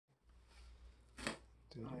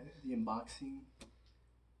The unboxing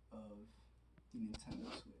of the Nintendo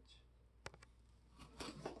Switch.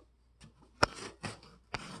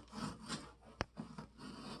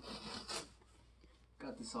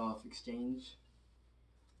 Got this off Exchange.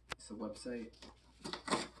 It's a website.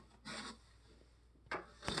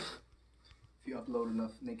 If you upload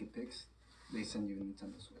enough naked pics, they send you a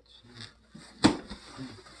Nintendo Switch.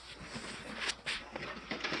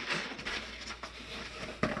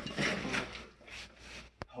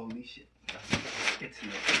 Holy shit. It's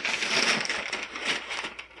lit.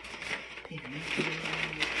 Damn it.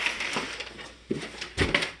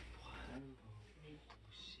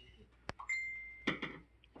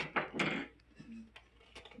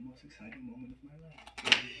 The most exciting moment of my life.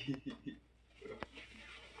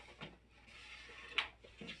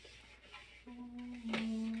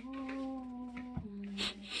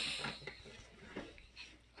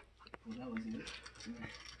 Well, that was it.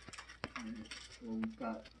 Alright, so we've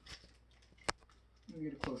got. Let me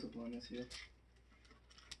get a close up on this here.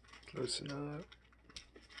 Close enough.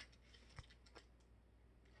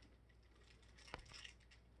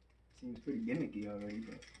 Seems pretty gimmicky already,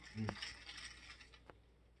 but.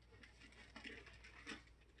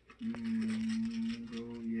 Bro,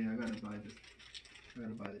 yeah, I gotta buy this. I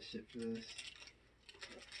gotta buy this shit for this.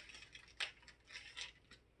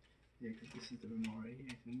 Yeah, cause this is the remote right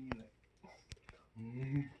here for me. Like.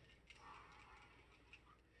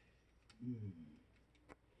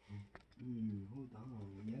 Hold on.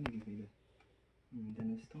 Yeah, let me read it.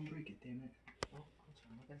 Dennis, don't break it, damn it. Oh, I'm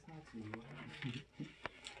trying my best not to.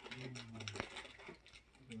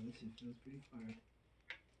 Bro, this shit feels pretty hard.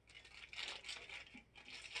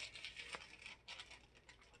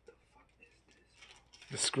 What the fuck is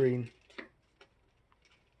this? The screen.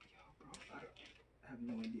 Yo, bro, I have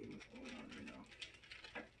no idea what's going on right now.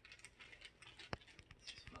 It's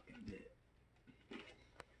just fucking lit.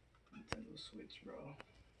 Nintendo Switch, bro.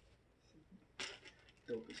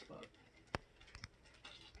 Dope as fuck.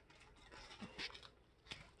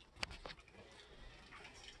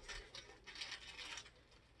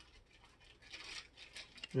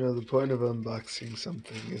 You know, the point of unboxing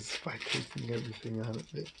something is by taking everything out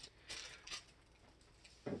of it.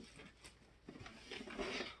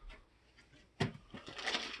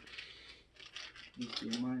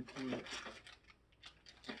 HDMI port.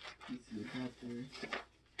 PC adapter.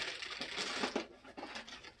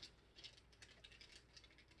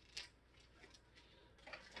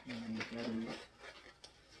 And battery. I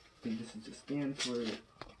think this is a stand for it.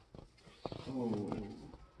 Oh.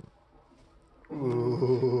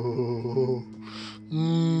 Ooh.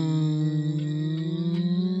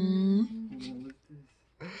 What's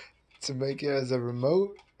this? To make it as a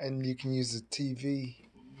remote, and you can use a TV,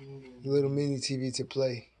 a little mini TV to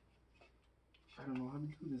play. I don't know how to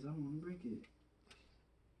do this. I don't want to break it.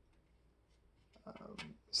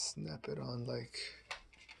 Snap it on like,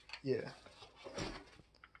 yeah.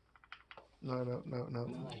 No. Not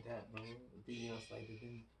like that, bro. Did you not slide it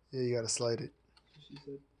in? Yeah, you gotta slide it. She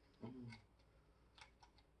said.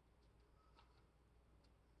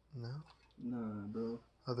 No? Nah, bro.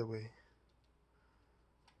 Other way.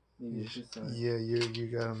 Maybe it's this side. Yeah, you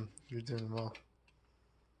got them. You're doing them all.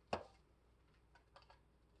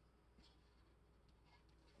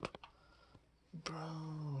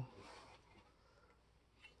 Bro.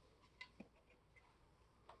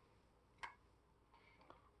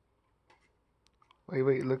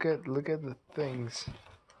 Wait, look at the things.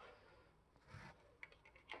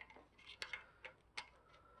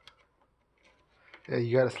 Yeah,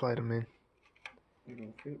 you gotta slide them in. They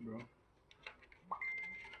don't fit, bro.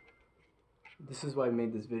 This is why I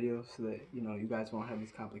made this video, so that, you know, you guys won't have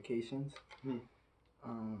these complications.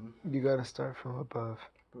 You gotta start from above.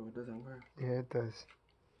 Bro, it doesn't work. Yeah, it does.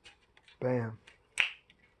 Bam.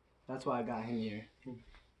 That's why I got him here.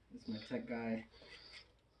 This is my tech guy.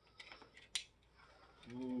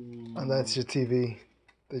 And that's your TV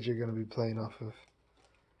that you're gonna be playing off of.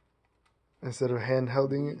 Instead of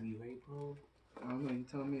handhelding it. You right, bro? I don't know, you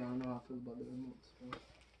tell me. I don't know how I feel about the remotes, bro.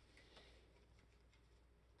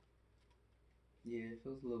 Yeah, it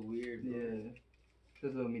feels a little weird, bro. Yeah.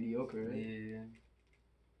 Feels a little mediocre, right? Yeah.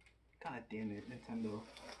 God damn it, Nintendo.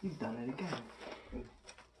 You've done it again.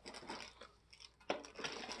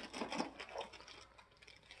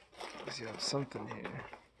 You have something here.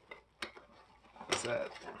 What's that?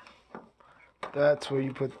 That's where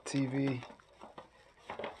you put the TV.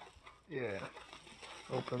 Yeah.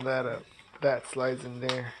 Open that up. That slides in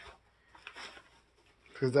there.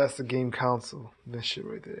 Because that's the game console. This shit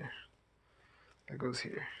right there. That goes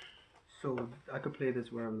here. So I could play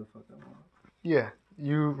this wherever the fuck I want. Yeah.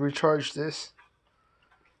 You recharge this.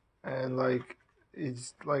 And like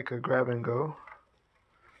It's like a grab and go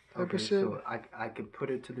type Okay, of shit. so I could put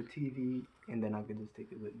it to the TV and then I could just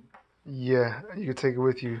take it with me. Yeah, you can take it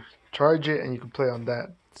with you, charge it, and you can play on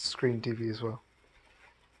that screen TV as well.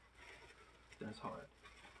 That's hard.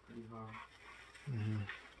 Pretty hard. Mm-hmm.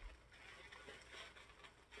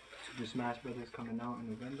 Super Smash Brothers coming out in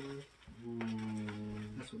November.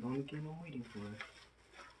 That's the only game I'm waiting for.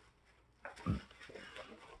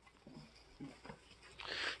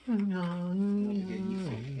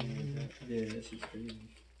 Yeah, this is crazy.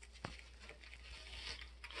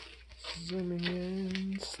 Zooming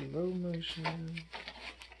in, slow motion.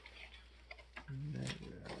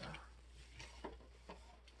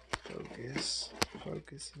 Focus,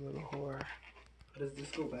 focus, little whore. Does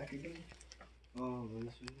this go back again? Oh,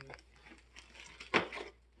 this is it.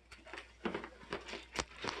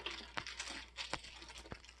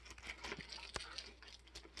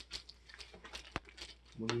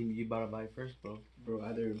 What you about to buy first, bro? Bro,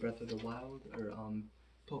 either Breath of the Wild or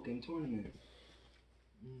Pokken Tournament.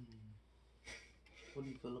 What do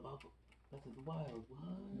you feel about Breath of the Wild?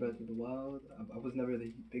 What? Breath of the Wild. I was never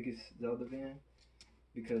the biggest Zelda fan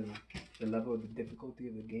because the level of the difficulty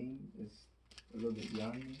of the game is a little bit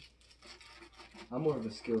beyond me. I'm more of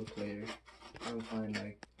a skilled player. I don't find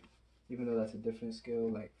like, even though that's a different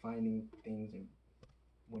skill, like finding things and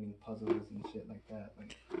winning puzzles and shit like that.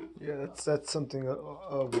 Like, Yeah, that's something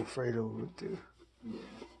Wilfredo would do. yeah,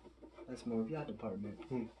 that's more of your department.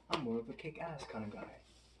 I'm more of a kick-ass kind of guy.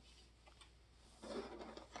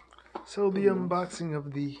 So the unboxing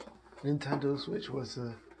of the Nintendo Switch was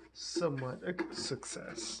a somewhat a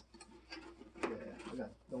success. Yeah,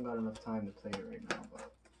 don't got enough time to play it right now,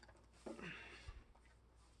 but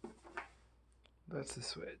That's the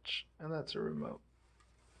Switch, and that's a remote.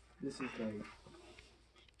 this is like,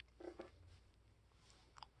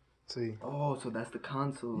 See? oh, so that's the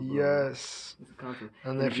console, bro. Yes. It's the console.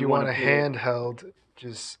 And if you want a handheld,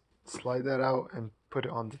 just slide that out and put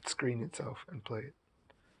it on the screen itself and play it.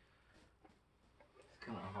 It's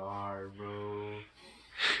kind of hard, bro.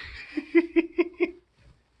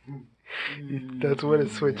 That's what a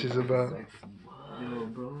Switch is about. Yo,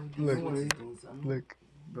 bro, Look, don't worry. look,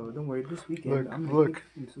 Bro, don't worry. This weekend, Look, I'm look. making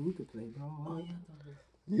you so we could play, bro. Oh, yeah.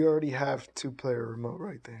 you already have 2-player remote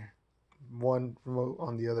right there. One remote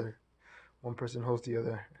on the other. One person holds the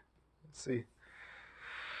other. Let's see.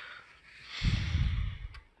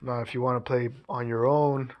 Now, if you want to play on your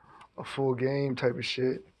own, a full game type of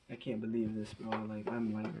shit. I can't believe this, bro. Like,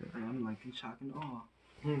 I'm like in shock and awe.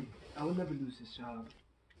 I would never lose this job.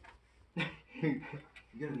 You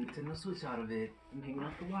got a Nintendo Switch out of it. I'm hanging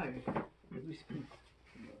off the wire as we speak.